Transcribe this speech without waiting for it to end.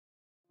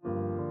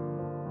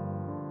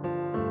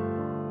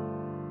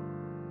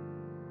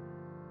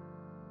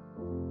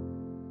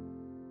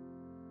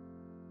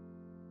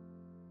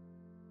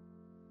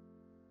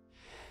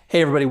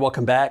Hey everybody,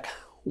 welcome back.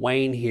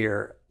 Wayne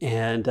here.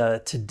 And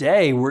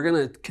today we're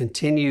going to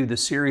continue the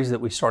series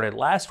that we started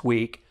last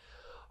week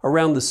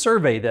around the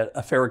survey that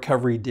Affair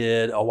Recovery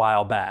did a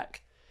while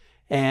back.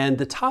 And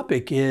the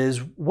topic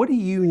is, what do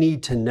you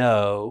need to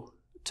know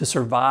to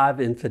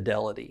survive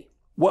infidelity?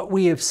 What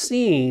we have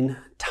seen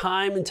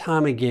time and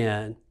time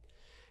again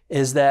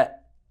is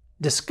that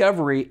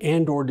discovery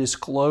and/or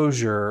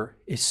disclosure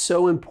is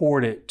so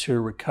important to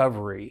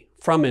recovery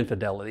from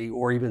infidelity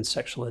or even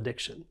sexual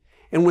addiction.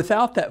 And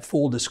without that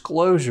full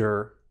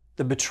disclosure,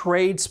 the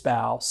betrayed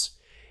spouse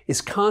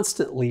is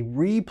constantly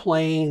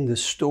replaying the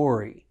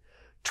story,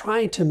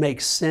 trying to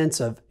make sense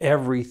of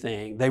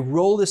everything. They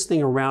roll this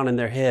thing around in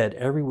their head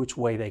every which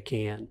way they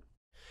can.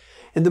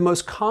 And the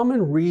most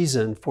common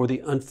reason for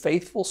the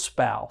unfaithful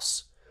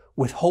spouse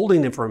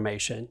withholding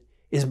information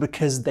is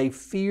because they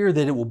fear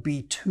that it will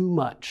be too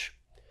much,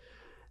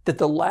 that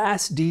the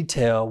last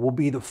detail will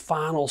be the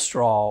final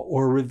straw,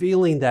 or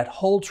revealing that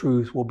whole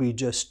truth will be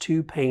just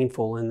too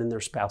painful and then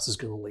their spouse is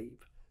going to leave.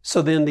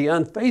 So then the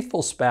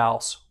unfaithful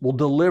spouse will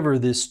deliver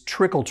this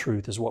trickle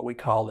truth, is what we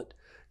call it,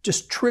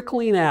 just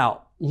trickling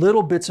out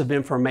little bits of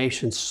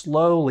information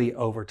slowly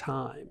over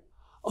time.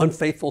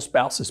 Unfaithful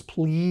spouses,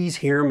 please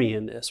hear me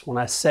in this when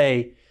I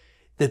say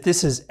that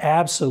this is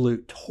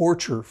absolute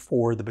torture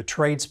for the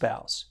betrayed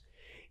spouse.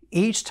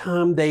 Each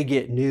time they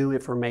get new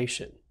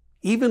information,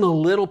 even a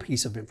little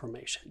piece of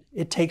information,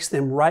 it takes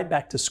them right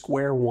back to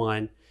square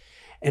one,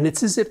 and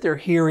it's as if they're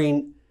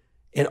hearing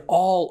it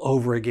all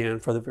over again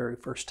for the very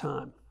first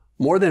time.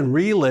 More than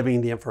reliving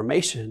the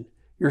information,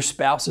 your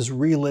spouse is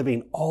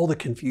reliving all the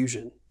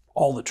confusion,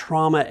 all the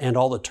trauma, and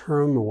all the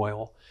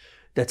turmoil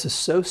that's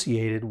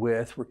associated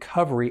with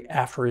recovery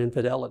after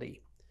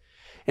infidelity.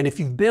 And if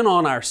you've been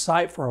on our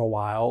site for a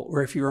while,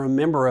 or if you're a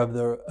member of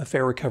the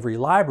Affair Recovery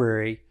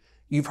Library,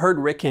 you've heard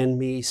Rick and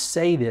me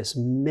say this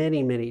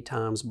many, many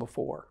times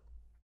before.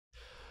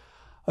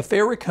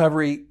 Affair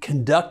Recovery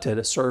conducted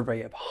a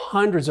survey of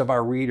hundreds of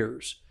our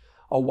readers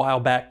a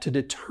while back to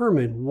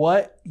determine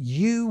what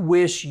you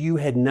wish you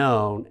had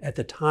known at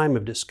the time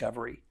of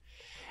discovery.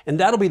 And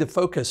that'll be the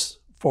focus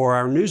for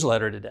our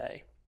newsletter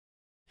today.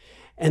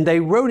 And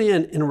they wrote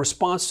in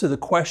response to the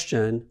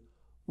question,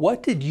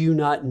 what did you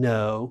not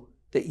know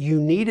that you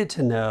needed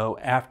to know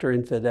after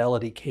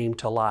infidelity came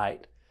to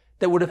light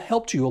that would have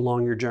helped you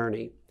along your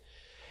journey?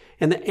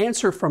 And the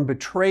answer from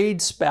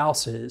betrayed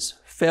spouses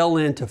fell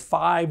into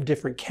 5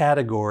 different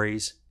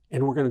categories,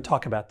 and we're going to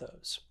talk about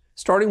those.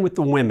 Starting with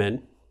the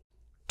women,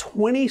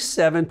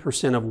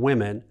 27% of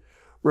women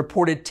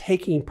reported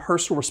taking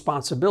personal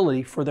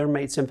responsibility for their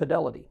mate's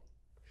infidelity.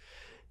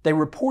 They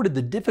reported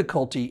the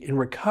difficulty in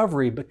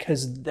recovery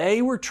because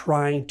they were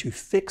trying to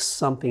fix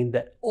something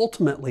that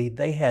ultimately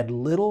they had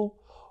little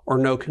or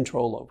no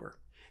control over.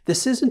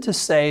 This isn't to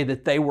say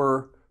that they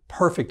were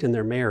perfect in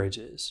their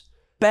marriages.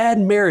 Bad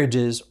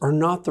marriages are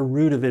not the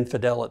root of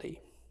infidelity.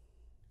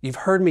 You've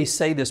heard me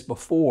say this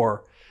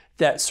before,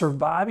 that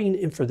surviving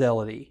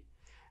infidelity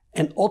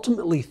and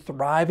ultimately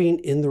thriving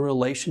in the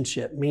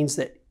relationship means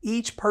that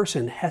each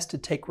person has to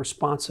take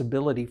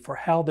responsibility for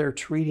how they're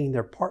treating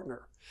their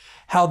partner,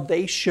 how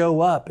they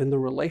show up in the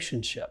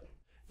relationship.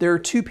 There are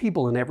 2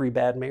 people in every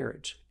bad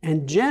marriage,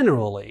 and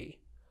generally,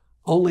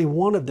 only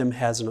one of them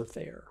has an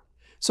affair.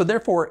 So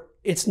therefore,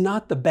 it's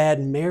not the bad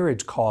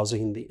marriage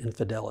causing the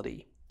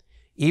infidelity,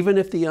 even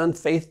if the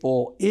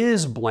unfaithful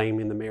is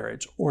blaming the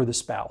marriage or the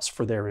spouse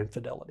for their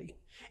infidelity.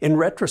 In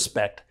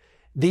retrospect,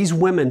 these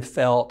women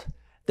felt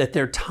that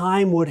their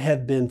time would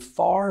have been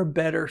far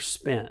better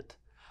spent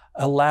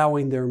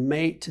allowing their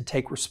mate to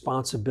take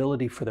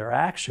responsibility for their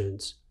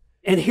actions.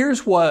 And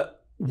here's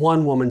what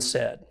one woman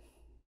said.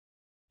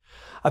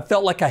 I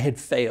felt like I had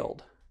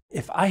failed.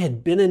 If I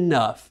had been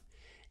enough,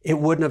 it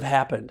wouldn't have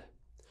happened.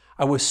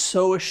 I was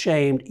so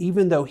ashamed,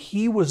 even though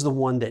he was the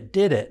one that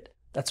did it.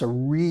 That's a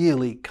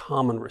really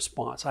common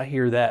response. I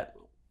hear that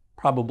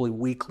probably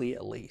weekly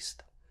at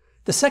least.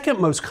 The second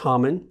most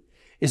common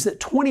is that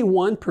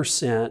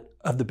 21%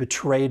 of the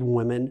betrayed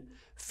women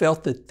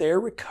felt that their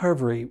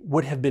recovery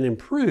would have been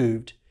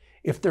improved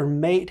if their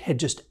mate had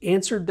just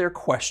answered their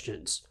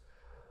questions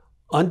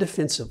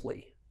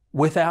undefensively,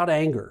 without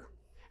anger.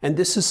 And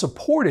this is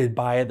supported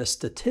by the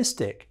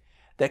statistic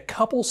that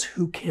couples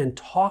who can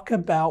talk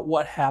about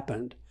what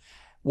happened,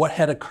 what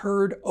had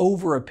occurred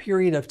over a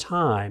period of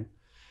time,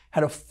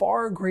 had a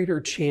far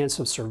greater chance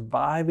of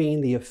surviving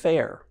the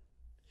affair.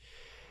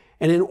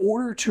 And in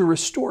order to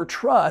restore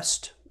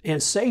trust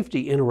and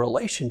safety in a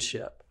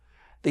relationship,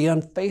 the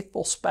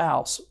unfaithful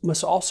spouse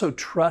must also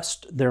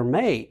trust their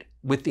mate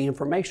with the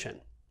information.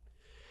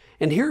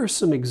 And here are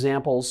some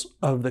examples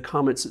of the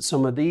comments that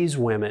some of these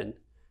women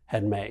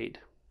had made.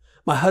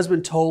 My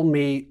husband told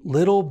me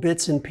little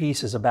bits and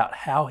pieces about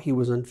how he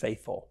was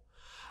unfaithful.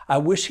 I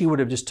wish he would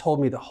have just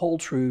told me the whole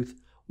truth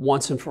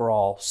once and for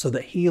all so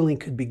that healing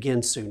could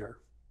begin sooner.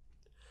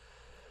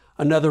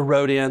 Another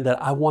wrote in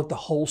that I want the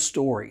whole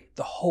story,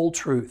 the whole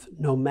truth,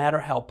 no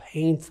matter how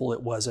painful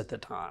it was at the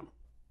time.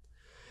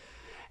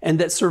 And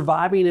that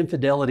surviving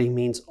infidelity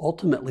means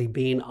ultimately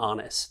being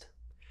honest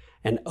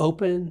and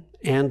open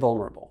and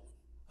vulnerable.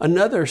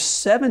 Another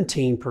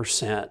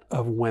 17%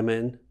 of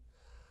women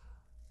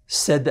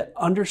said that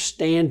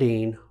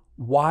understanding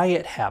why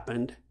it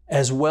happened,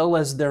 as well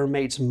as their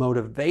mate's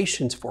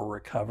motivations for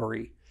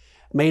recovery,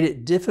 made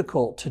it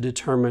difficult to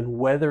determine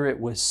whether it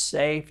was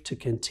safe to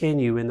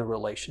continue in the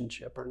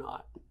relationship or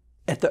not.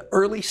 At the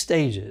early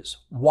stages,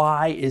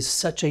 why is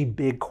such a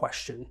big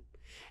question.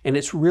 And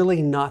it's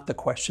really not the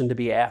question to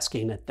be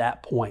asking at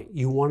that point.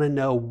 You want to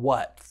know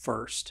what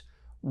first.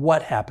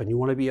 What happened? You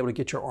want to be able to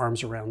get your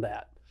arms around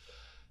that.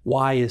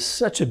 Why is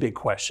such a big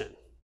question.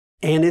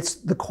 And it's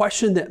the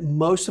question that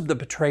most of the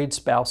betrayed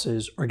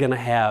spouses are going to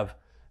have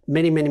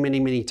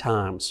many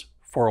times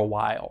for a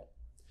while.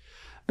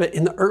 But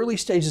in the early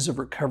stages of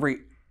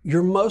recovery,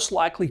 you're most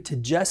likely to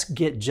just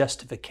get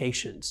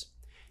justifications.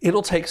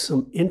 It'll take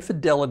some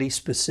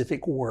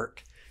infidelity-specific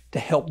work to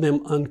help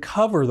them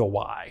uncover the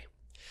why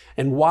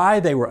and why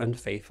they were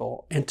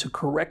unfaithful and to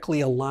correctly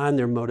align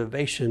their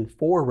motivation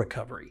for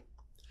recovery.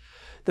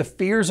 The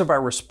fears of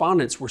our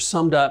respondents were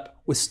summed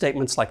up with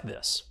statements like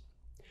this.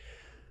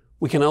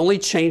 We can only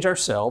change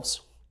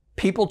ourselves.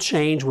 People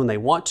change when they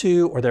want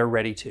to or they're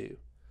ready to,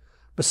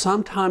 but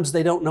sometimes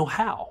they don't know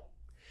how.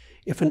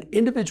 If an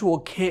individual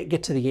can't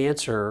get to the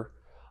answer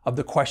of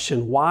the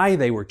question why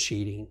they were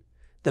cheating,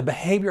 the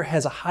behavior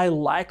has a high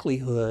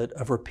likelihood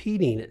of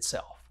repeating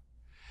itself.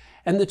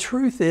 And the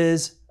truth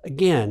is,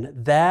 again,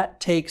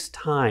 that takes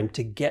time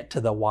to get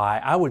to the why.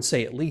 I would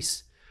say at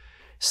least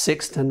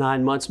 6 to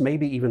 9 months,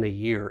 maybe even a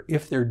year,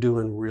 if they're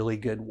doing really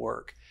good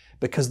work.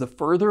 Because the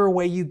further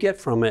away you get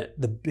from it,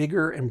 the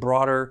bigger and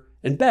broader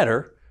and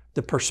better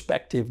the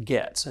perspective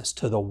gets as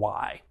to the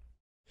why.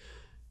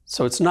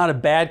 So it's not a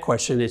bad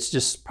question, it's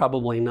just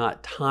probably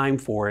not time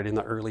for it in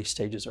the early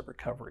stages of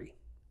recovery.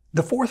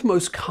 The fourth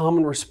most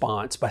common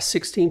response by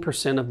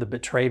 16% of the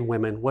betrayed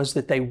women was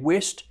that they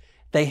wished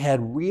they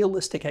had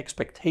realistic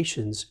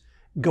expectations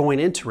going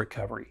into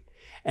recovery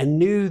and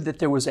knew that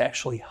there was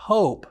actually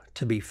hope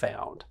to be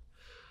found.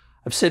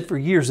 I've said for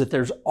years that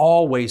there's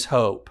always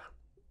hope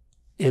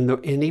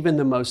in even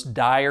the most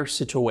dire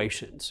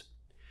situations.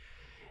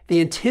 The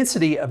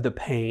intensity of the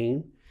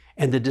pain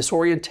and the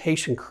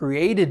disorientation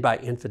created by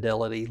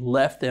infidelity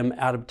left them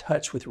out of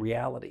touch with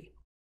reality.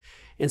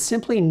 And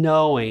simply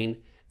knowing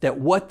that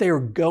what they were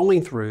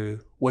going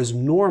through was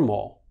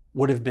normal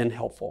would have been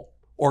helpful,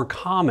 or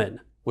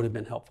common would have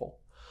been helpful.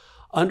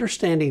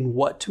 Understanding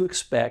what to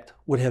expect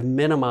would have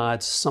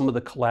minimized some of the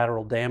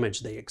collateral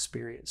damage they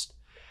experienced.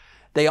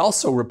 They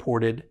also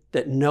reported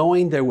that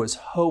knowing there was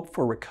hope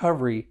for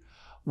recovery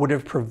would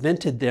have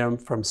prevented them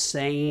from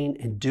saying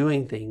and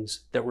doing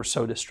things that were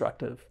so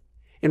destructive.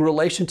 In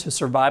relation to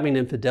surviving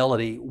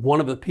infidelity, one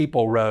of the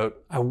people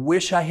wrote, "I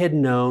wish I had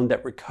known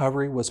that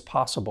recovery was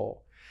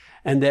possible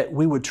and that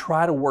we would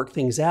try to work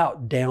things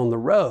out down the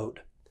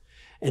road.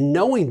 And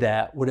knowing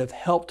that would have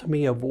helped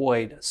me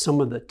avoid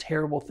some of the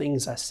terrible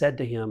things I said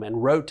to him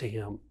and wrote to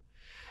him.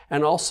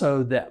 And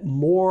also that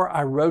more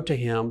I wrote to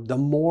him, the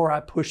more I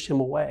pushed him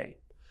away.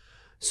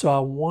 So I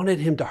wanted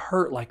him to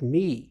hurt like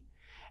me,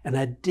 and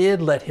I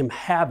did let him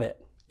have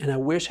it. And I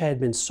wish I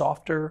had been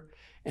softer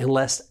and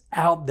less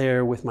out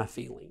there with my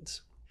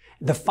feelings."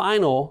 The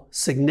final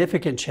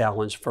significant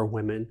challenge for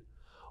women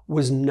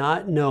was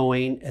not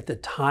knowing at the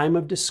time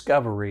of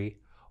discovery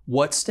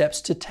what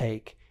steps to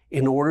take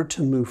in order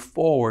to move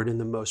forward in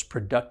the most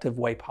productive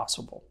way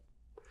possible.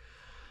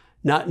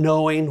 Not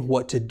knowing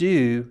what to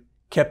do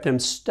kept them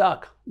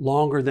stuck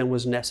longer than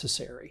was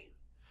necessary.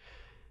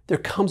 There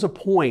comes a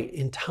point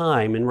in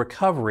time in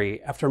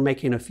recovery after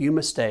making a few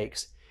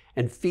mistakes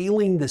and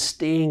feeling the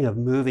sting of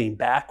moving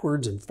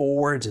backwards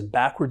and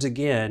backwards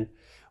again,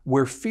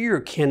 where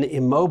fear can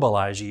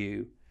immobilize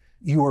you.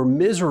 You are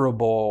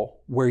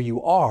miserable where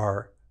you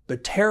are,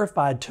 but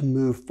terrified to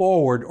move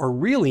forward or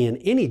really in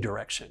any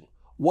direction.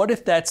 What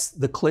if that's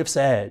the cliff's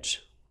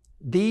edge?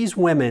 These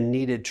women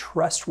needed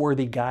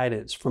trustworthy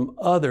guidance from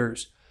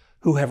others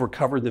who have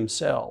recovered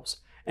themselves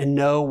and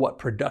know what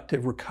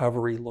productive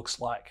recovery looks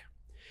like.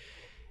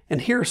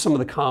 And here are some of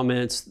the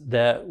comments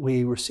that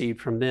we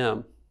received from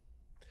them.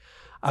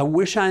 "I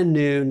wish I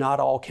knew not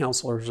all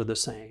counselors are the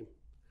same.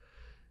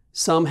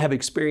 Some have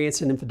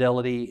experience in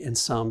infidelity and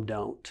some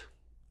don't.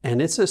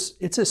 And it's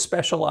a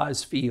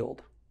specialized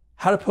field.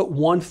 How to put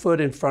one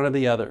foot in front of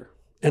the other.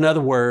 In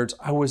other words,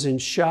 I was in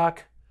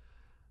shock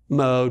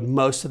mode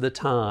most of the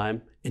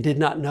time and did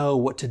not know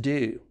what to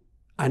do.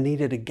 I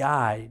needed a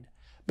guide,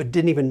 but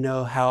didn't even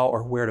know how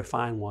or where to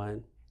find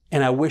one.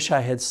 And I wish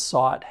I had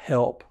sought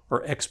help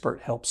or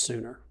expert help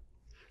sooner."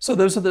 So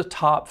those are the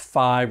top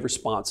 5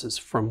 responses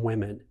from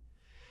women.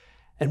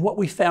 And what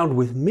we found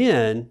with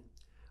men,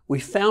 we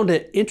found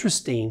it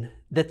interesting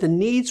that the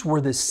needs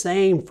were the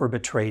same for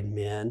betrayed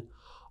men,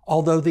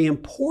 although the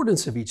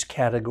importance of each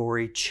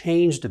category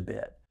changed a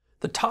bit.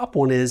 The top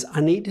one is,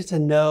 I needed to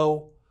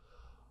know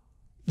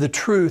the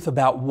truth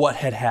about what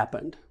had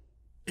happened.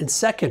 And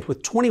second,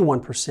 with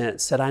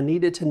 21%, said I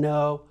needed to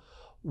know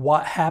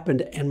what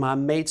happened and my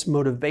mate's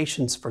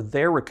motivations for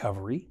their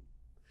recovery.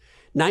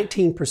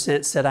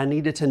 19% said I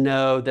needed to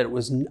know that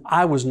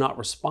I was not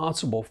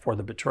responsible for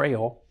the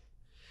betrayal.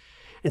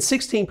 And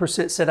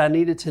 16% said I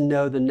needed to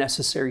know the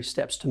necessary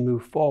steps to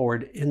move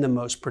forward in the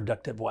most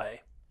productive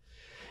way.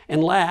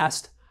 And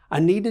last, I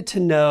needed to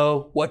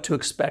know what to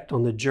expect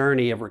on the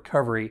journey of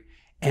recovery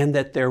and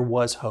that there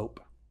was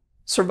hope.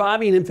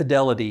 Surviving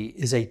infidelity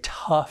is a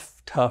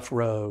tough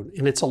road,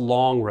 and it's a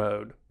long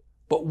road,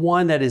 but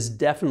one that is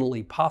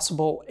definitely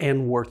possible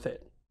and worth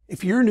it.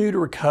 If you're new to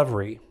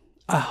recovery,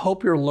 I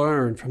hope you'll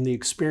learn from the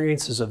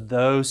experiences of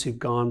those who've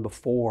gone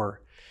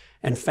before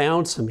and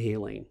found some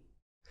healing.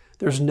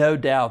 There's no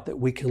doubt that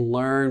we can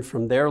learn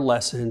from their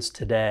lessons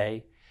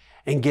today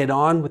and get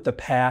on with the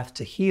path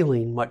to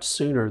healing much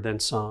sooner than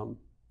some.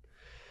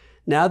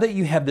 Now that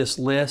you have this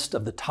list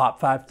of the top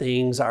 5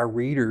 things our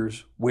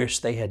readers wish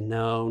they had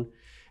known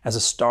as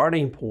a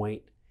starting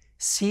point,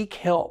 seek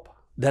help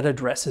that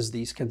addresses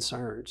these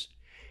concerns.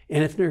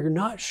 And if you're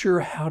not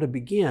sure how to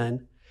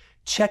begin,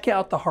 check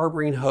out the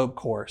Harboring Hope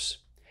course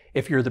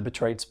if you're the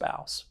betrayed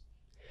spouse.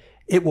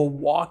 It will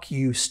walk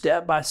you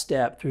step by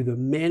step through the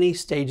many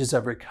stages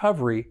of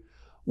recovery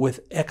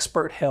with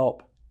expert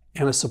help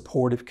and a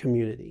supportive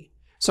community.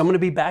 So I'm going to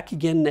be back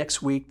again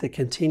next week to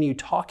continue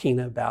talking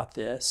about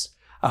this.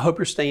 I hope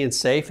you're staying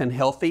safe and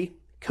healthy.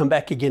 Come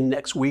back again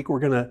next week. We're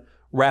going to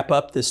wrap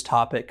up this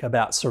topic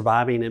about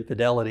surviving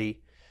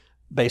infidelity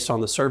based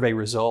on the survey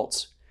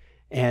results.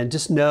 And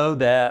just know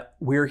that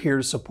we're here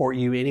to support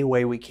you any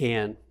way we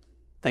can.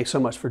 Thanks so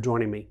much for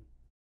joining me.